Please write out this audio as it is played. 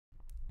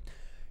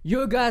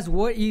Yo guys,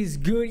 what is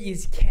good?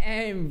 It's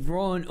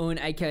Cameron,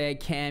 aka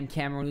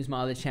Cameron, who's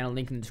my other channel,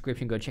 link in the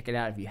description. Go check it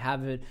out if you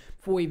haven't.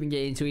 Before we even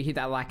get into it, hit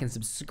that like and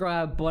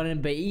subscribe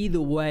button. But either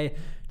way,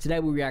 today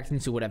we're reacting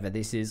to whatever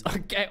this is.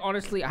 Okay,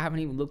 honestly, I haven't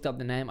even looked up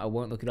the name. I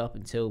won't look it up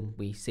until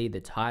we see the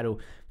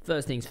title.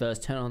 First things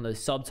first, turn on those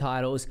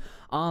subtitles.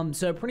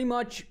 So pretty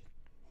much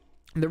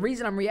the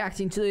reason I'm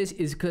reacting to this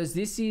is because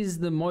this is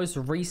the most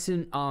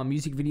recent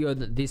music video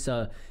that this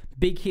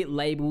Big Hit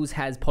Labels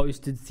has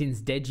posted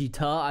since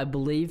Dejitar, I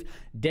believe.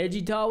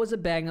 Dejitar was a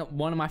banger,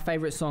 one of my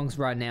favorite songs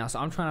right now, so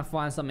I'm trying to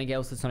find something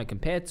else that's going to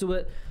compare to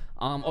it.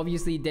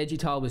 Obviously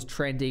Dejitar was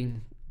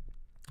trending,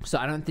 so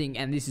I don't think,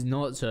 and this is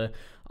not, so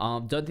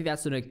don't think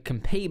that's going to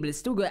compete, but it's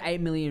still got 8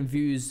 million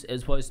views. It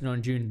was posted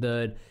on June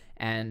 3rd,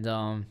 and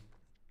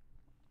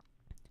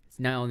it's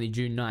now only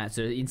June 9th,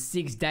 so in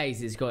 6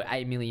 days it's got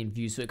 8 million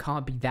views, so it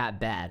can't be that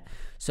bad.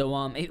 So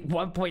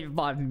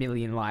 1.5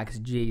 million likes,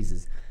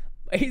 Jesus.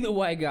 Either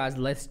way, guys,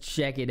 let's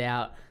check it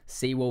out,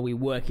 see what we're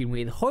working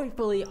with.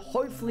 Hopefully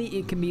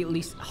it can be at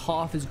least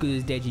half as good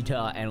as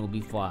Dejitar, and it'll be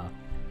fire.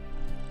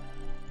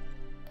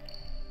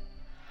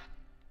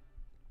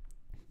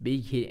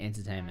 Big Hit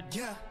Entertainment.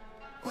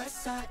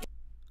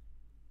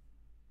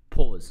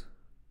 Pause.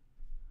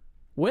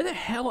 Where the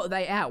hell are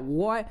they at?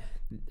 Why?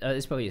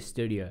 It's probably a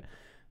studio.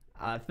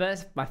 My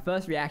first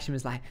reaction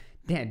was like,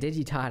 damn,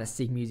 Dejitar had a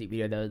sick music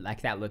video though.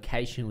 Like, that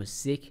location was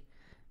sick.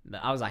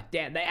 But I was like,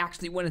 damn, they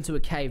actually went into a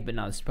cave, but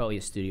no, it's probably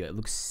a studio. It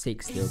looks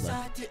sick still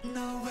though.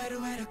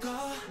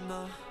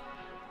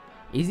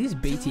 Is this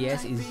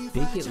BTS? Is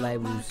Big Hit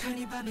Labels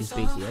is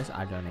BTS?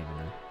 I don't even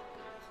know.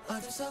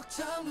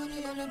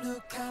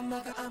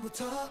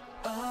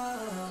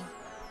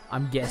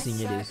 I'm guessing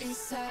it is.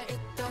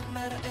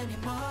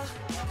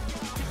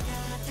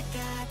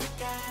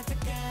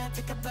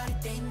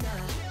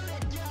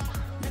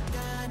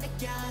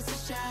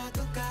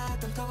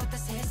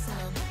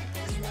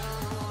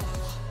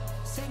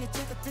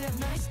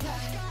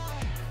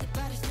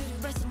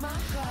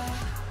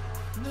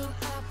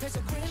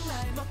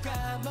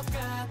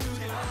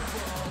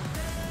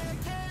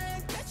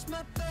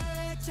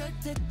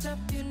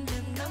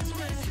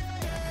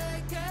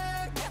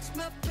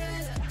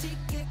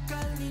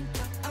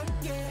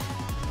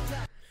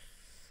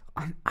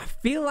 I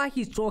feel like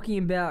he's talking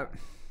about,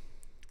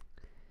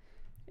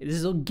 this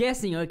is all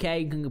guessing, okay?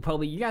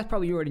 You guys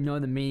probably already know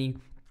the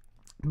meaning,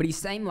 but he's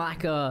saying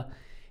like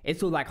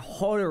it's all like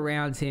hot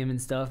around him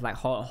and stuff, like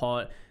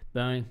hot,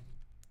 burning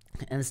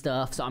and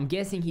stuff. So I'm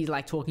guessing he's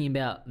like talking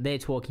about, they're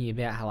talking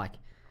about how like,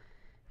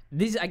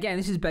 this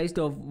is based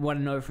off what I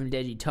know from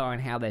Dejitar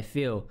and how they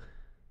feel.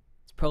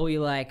 It's probably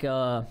like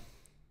they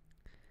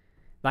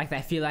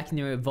feel like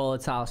they're in a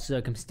volatile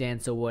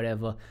circumstance or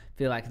whatever,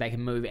 feel like they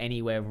can move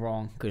anywhere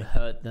wrong, could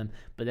hurt them,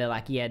 but they're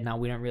like, yeah, no,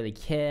 we don't really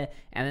care.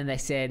 And then they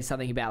said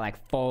something about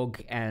like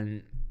fog,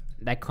 and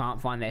they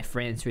can't find their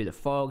friends through the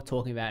fog,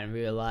 talking about it in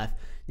real life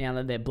now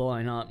that they're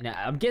blowing up. Now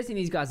I'm guessing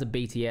these guys are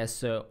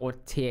BTS or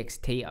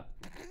TXT.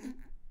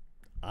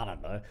 I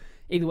don't know.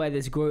 Either way,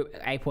 this group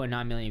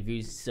 8.9 million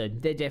views, so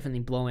they're definitely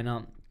blowing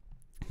up.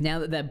 Now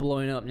that they're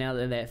blowing up, now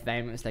that they're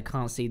famous, they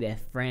can't see their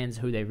friends,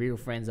 who their real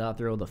friends are,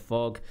 through all the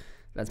fog.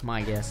 That's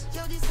my guess.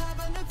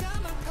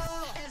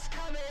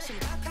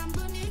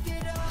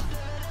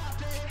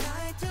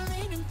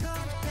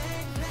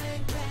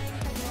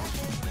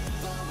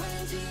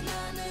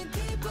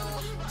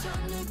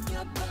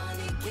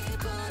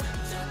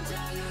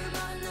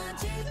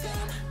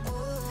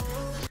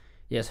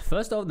 Yes,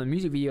 first off, the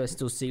music video is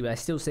still sick, but it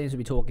still seems to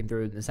be talking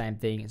through the same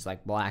thing. It's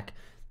like black,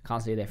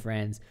 can't see their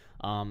friends.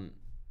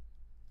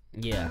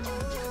 Yeah,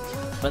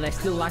 but they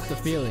still like the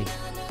feeling.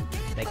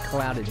 They're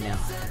clouded now.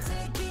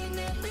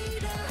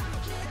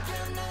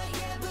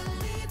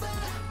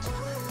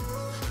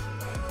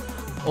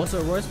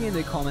 Also, roast me in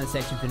the comment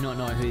section for not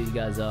knowing who these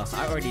guys are.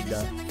 I already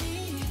know.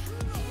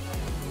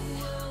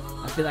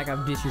 I feel like I've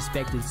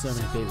disrespected so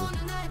many people.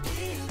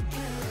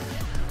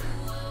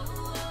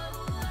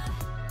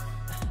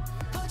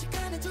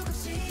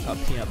 Got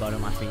peanut butter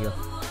on my finger.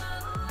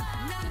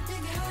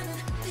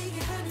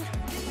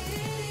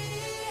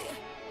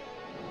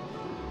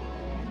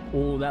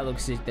 Oh, that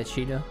looks sick. That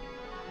cheetah.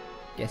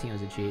 Guessing it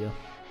was a cheetah.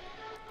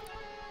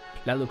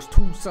 That looks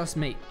too sus,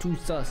 mate. Too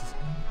sus.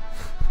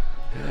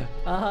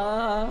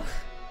 But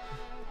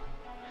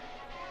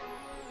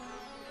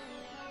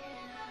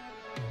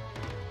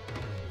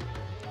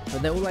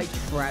they're all like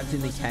trapped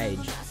in the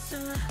cage,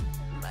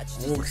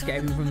 all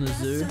escaping from the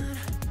zoo.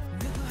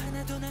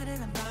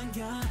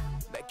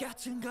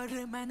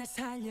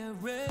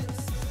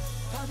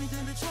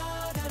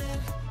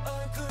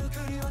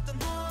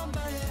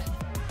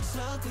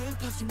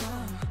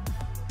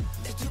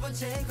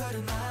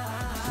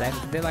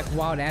 They're like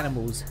wild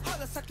animals.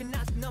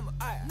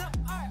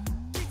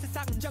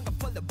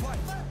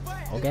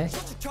 Okay.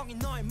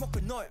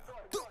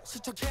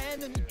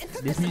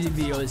 This music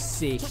video is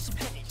sick.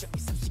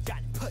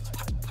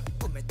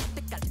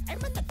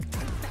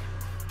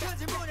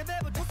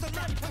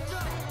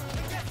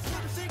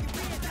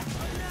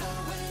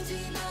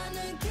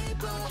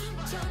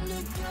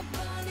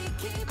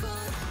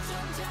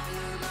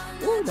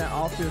 Ooh, the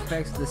after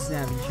effects of the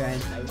snapping chain,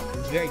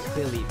 it's very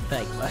clearly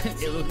fake, but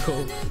it looked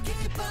cool.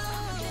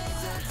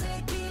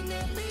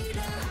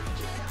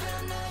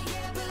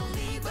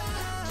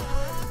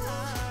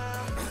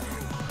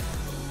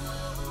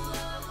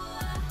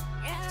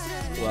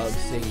 Wow,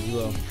 sick as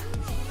well.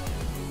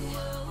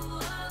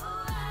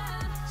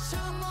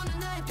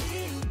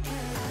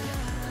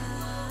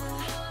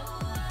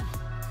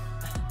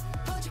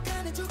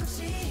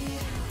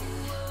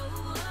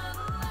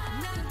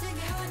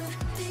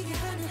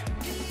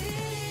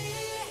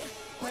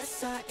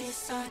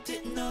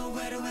 Didn't know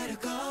where to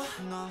go.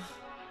 No.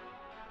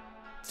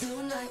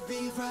 Tonight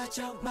we ride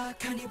out my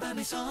candy by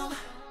my song.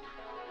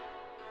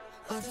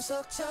 어둠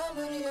속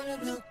처음을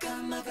여는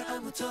누가 막아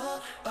아무도.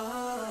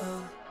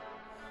 Oh.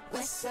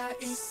 West side,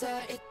 east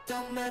side, it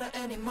don't matter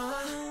anymore.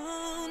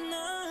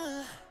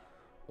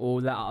 Oh,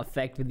 that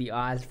effect with the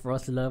eyes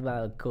frosted up,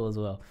 that looked cool as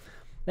well.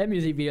 Their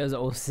music videos are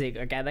all sick.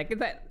 Okay, like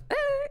that.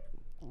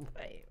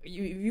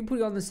 You put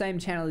it on the same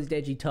channel as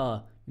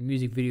Digitar,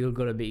 music video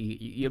gotta be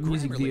your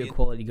music video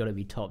quality gotta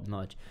be top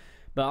notch.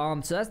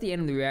 But so that's the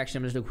end of the reaction.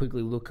 I'm just gonna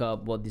quickly look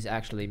up what this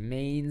actually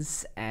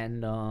means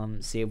and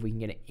see if we can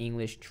get an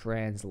English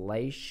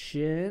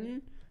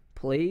translation,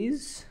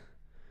 please.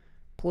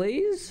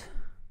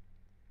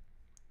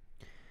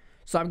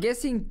 So I'm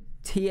guessing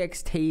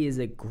TXT is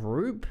a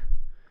group.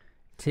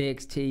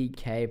 TXT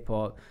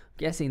K-pop.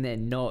 Guessing they're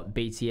not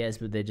BTS,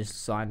 but they're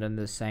just signed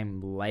under the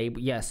same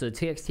label. Yeah, so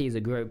TXT is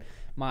a group.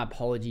 My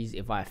apologies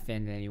if I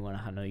offended anyone.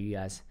 I know you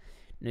guys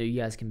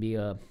can be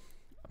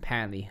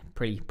apparently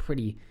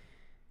pretty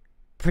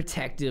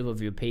protective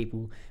of your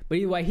people. But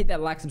either way, hit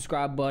that like,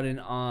 subscribe button.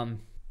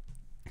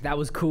 That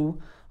was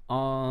cool.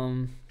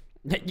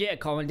 Yeah,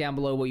 comment down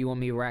below what you want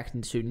me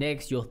reacting to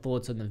next, your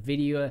thoughts on the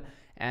video.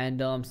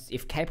 And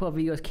if K-pop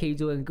videos keep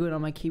doing good,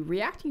 I'm gonna keep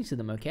reacting to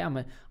them. Okay,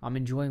 I'm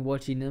enjoying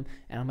watching them,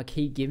 and I'm gonna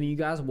keep giving you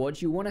guys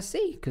what you want to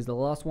see because the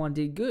last one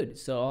did good.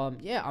 So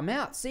yeah, I'm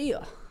out. See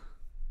ya.